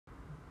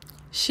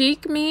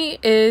Chic Me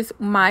is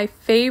my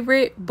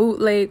favorite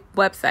bootleg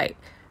website.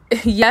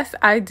 Yes,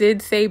 I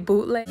did say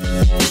bootleg.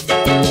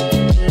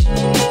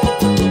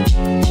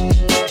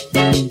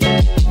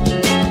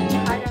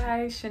 Hi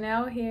guys,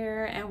 Chanel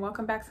here and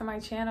welcome back to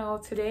my channel.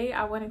 Today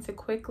I wanted to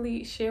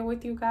quickly share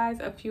with you guys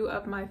a few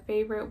of my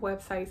favorite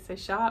websites to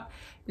shop.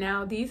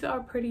 Now these are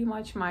pretty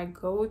much my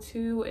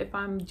go-to if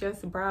I'm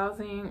just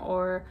browsing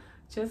or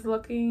just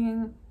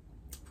looking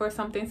for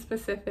something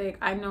specific.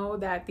 I know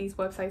that these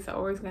websites are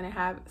always going to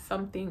have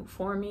something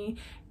for me.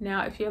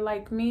 Now if you're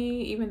like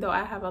me, even though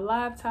I have a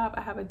laptop,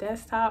 I have a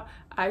desktop,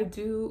 I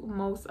do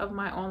most of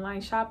my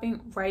online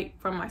shopping right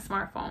from my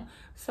smartphone.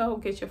 So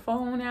get your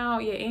phone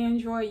out, your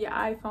Android, your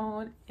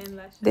iPhone, and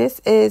let's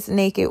This is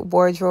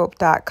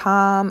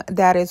nakedwardrobe.com.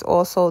 That is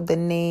also the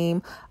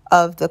name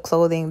of the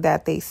clothing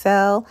that they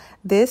sell.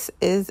 This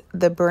is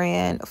the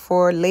brand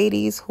for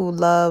ladies who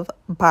love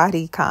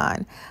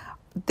bodycon.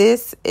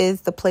 This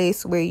is the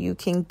place where you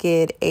can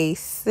get a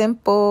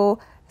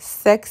simple,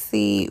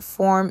 sexy,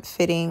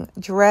 form-fitting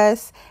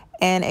dress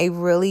and a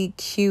really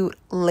cute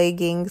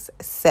leggings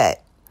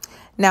set.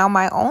 Now,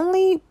 my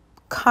only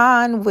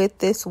con with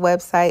this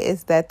website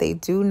is that they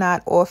do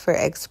not offer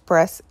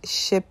express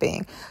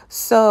shipping.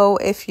 So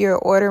if you're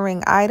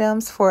ordering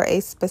items for a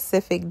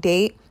specific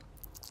date,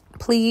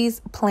 please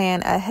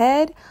plan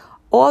ahead.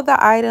 All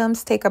the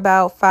items take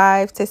about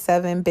 5 to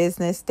 7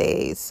 business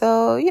days.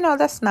 So,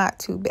 that's not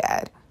too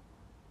bad.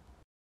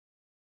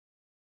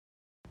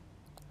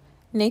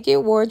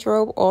 Naked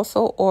Wardrobe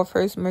also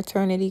offers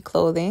maternity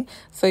clothing,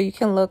 so you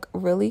can look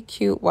really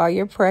cute while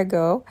you're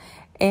preggo.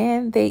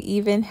 And they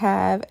even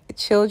have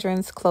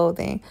children's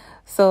clothing.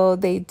 So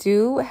they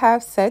do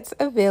have sets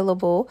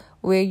available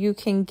where you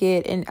can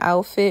get an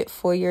outfit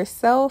for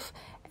yourself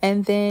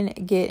and then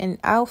get an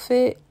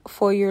outfit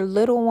for your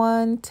little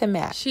one to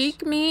match.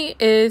 Chic Me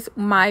is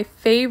my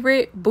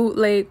favorite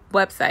bootleg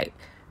website.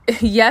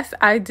 Yes,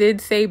 I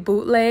did say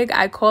bootleg.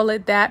 I call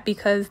it that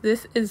because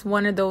this is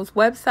one of those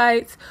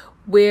websites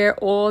where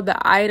all the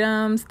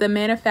items, the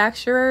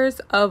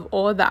manufacturers of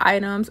all the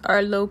items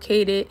are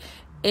located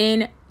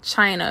in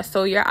China.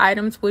 So your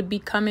items would be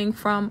coming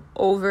from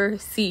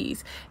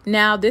overseas.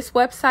 Now, this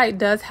website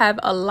does have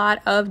a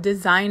lot of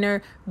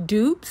designer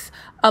dupes.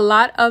 A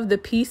lot of the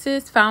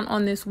pieces found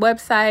on this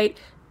website,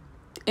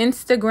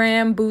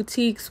 Instagram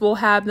boutiques will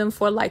have them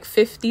for like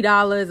 $50,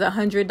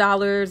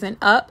 $100 and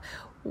up,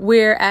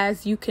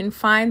 whereas you can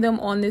find them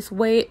on this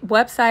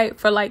website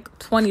for like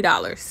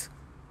 $20.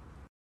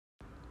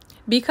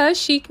 Because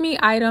Chic Me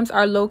items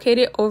are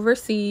located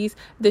overseas,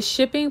 the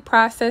shipping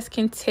process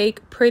can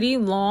take pretty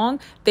long.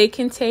 They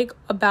can take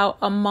about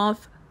a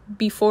month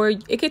before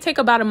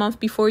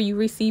you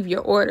receive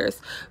your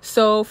orders.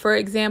 So for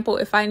example,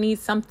 if I need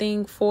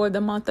something for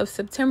the month of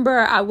September,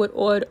 I would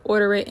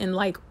order it in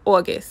like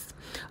August.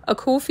 A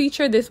cool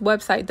feature this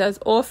website does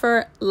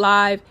offer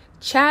live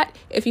chat.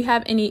 If you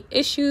have any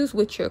issues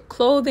with your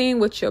clothing,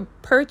 with your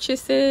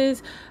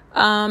purchases,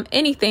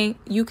 anything,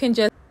 you can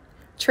just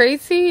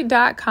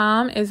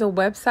Tradesy.com is a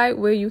website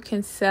where you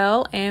can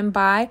sell and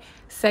buy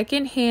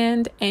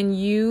secondhand and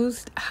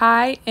used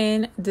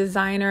high-end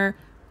designer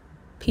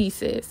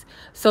pieces.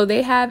 So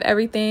they have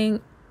everything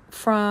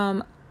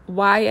from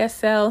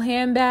YSL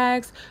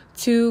handbags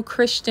to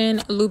Christian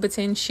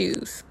Louboutin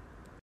shoes.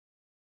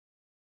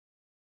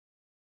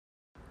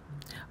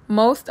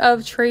 Most of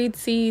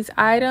Tradesy's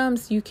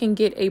items you can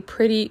get a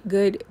pretty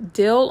good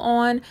deal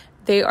on.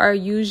 They are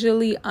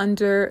usually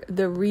under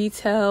the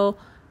retail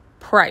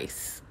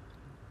price.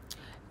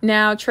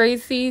 Now,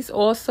 Tradesy's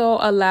also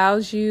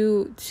allows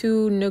you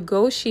to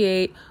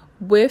negotiate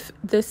with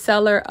the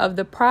seller of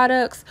the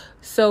products.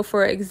 So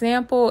for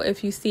example,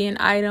 if you see an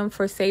item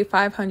for say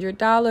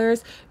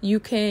 $500, you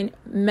can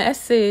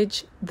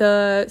message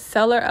the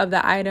seller of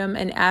the item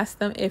and ask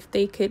them if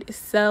they could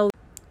sell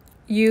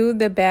you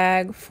the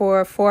bag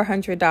for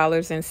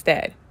 $400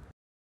 instead.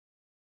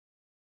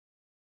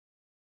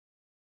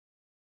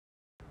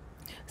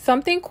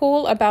 Something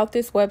cool about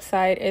this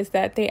website is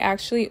that they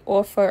actually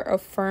offer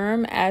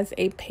Affirm as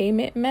a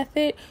payment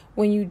method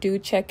when you do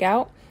check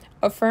out.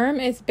 Affirm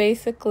is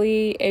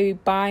basically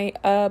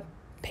a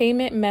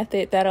payment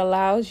method that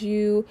allows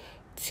you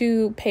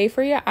to pay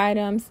for your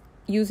items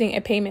using a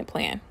payment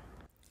plan.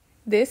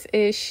 This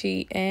is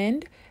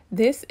Shein.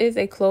 This is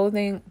a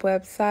clothing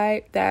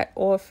website that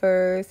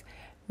offers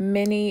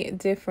many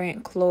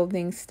different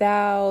clothing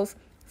styles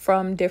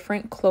from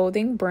different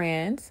clothing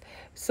brands.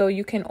 So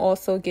you can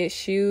also get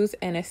shoes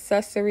and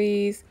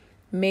accessories,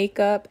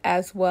 makeup,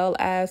 as well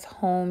as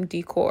home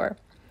decor.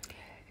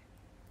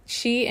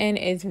 Shein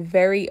is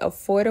very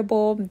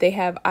affordable. They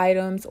have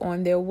items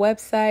on their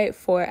website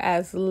for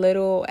as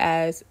little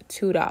as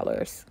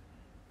 $2.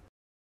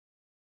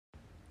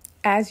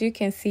 As you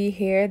can see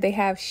here, they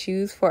have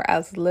shoes for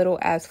as little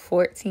as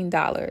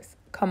 $14.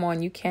 Come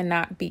on, you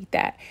cannot beat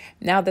that.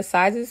 Now the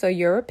sizes are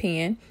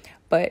European,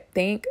 but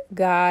thank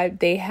God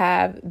they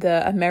have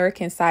the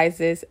American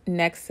sizes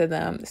next to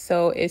them.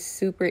 So it's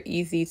super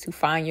easy to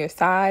find your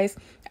size.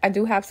 I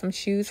do have some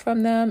shoes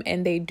from them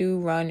and they do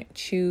run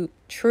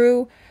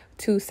true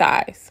to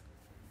size.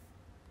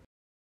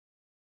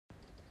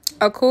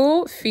 A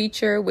cool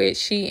feature with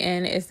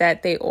Shein is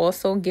that they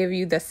also give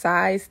you the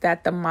size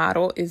that the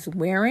model is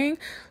wearing,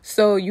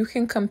 so you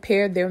can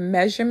compare their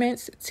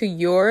measurements to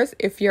yours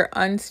if you're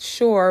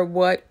unsure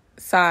what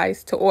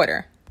size to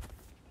order.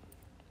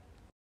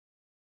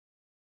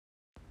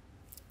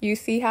 You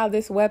see how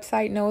this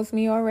website knows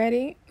me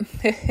already?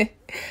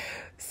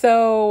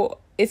 So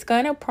it's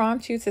going to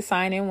prompt you to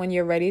sign in when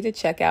you're ready to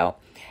check out.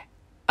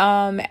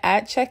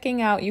 At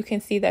checking out, you can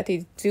see that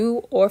they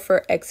do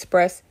offer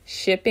express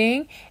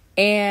shipping.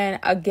 And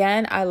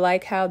again, I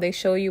like how they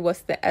show you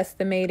what's the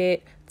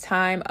estimated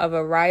time of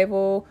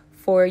arrival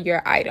for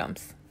your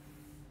items.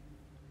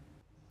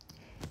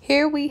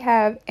 Here we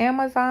have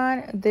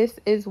Amazon. This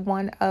is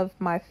one of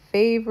my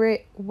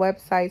favorite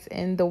websites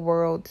in the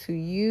world to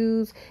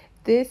use.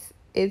 This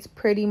is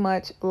pretty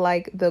much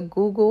like the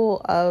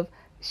Google of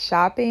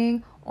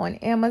shopping. On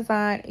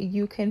Amazon,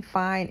 you can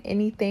find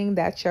anything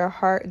that your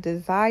heart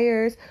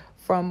desires,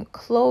 from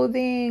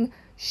clothing,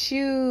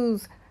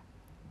 shoes,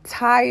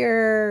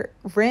 tire,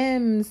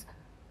 rims,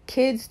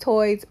 kids'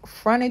 toys,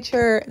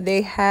 furniture.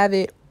 They have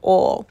it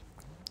all.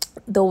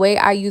 The way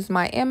I use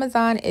my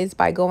Amazon is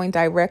by going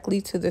directly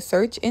to the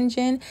search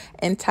engine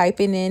and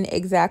typing in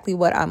exactly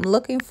what I'm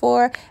looking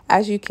for.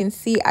 As you can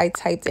see, I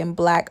typed in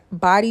black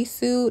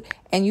bodysuit,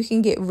 and you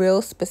can get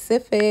real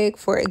specific.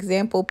 For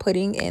example,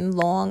 putting in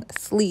long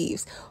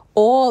sleeves.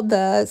 All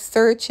the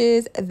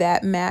searches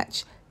that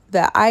match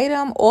the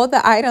item, all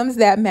the items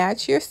that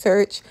match your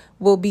search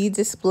will be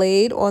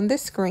displayed on the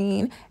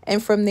screen,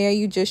 and from there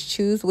you just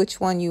choose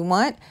which one you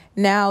want.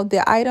 Now,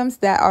 the items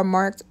that are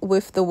marked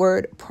with the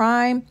word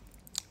Prime,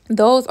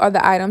 those are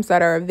the items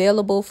that are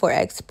available for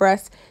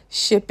express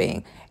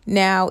shipping.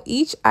 Now,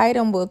 each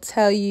item will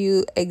tell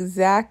you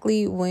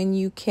exactly when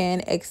you can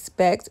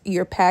expect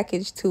your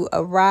package to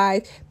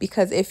arrive,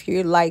 because if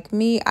you're like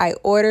me, I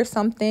order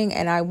something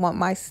and I want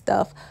my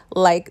stuff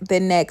like the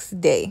next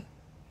day.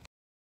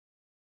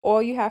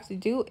 All you have to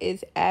do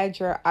is add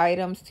your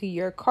items to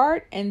your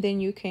cart, and then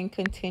you can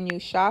continue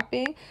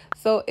shopping.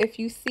 So if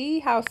you see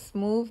how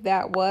smooth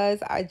that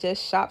was, I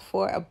just shopped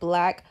for a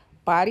black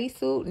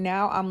bodysuit.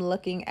 Now I'm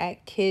looking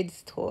at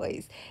kids'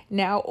 toys.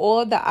 Now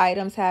all the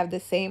items have the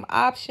same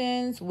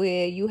options,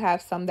 where you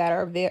have some that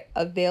are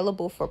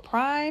available for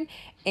Prime,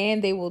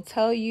 and they will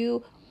tell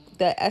you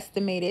the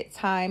estimated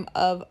time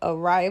of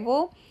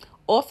arrival.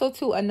 Also,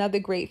 too, another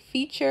great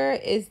feature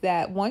is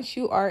that once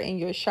you are in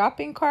your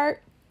shopping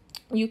cart,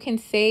 you can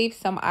save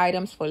some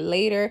items for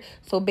later.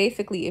 So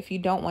basically, if you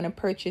don't want to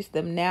purchase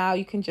them now,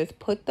 you can just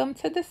put them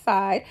to the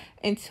side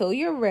until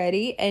you're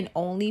ready and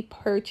only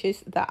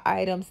purchase the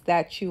items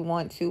that you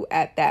want to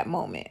at that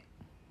moment.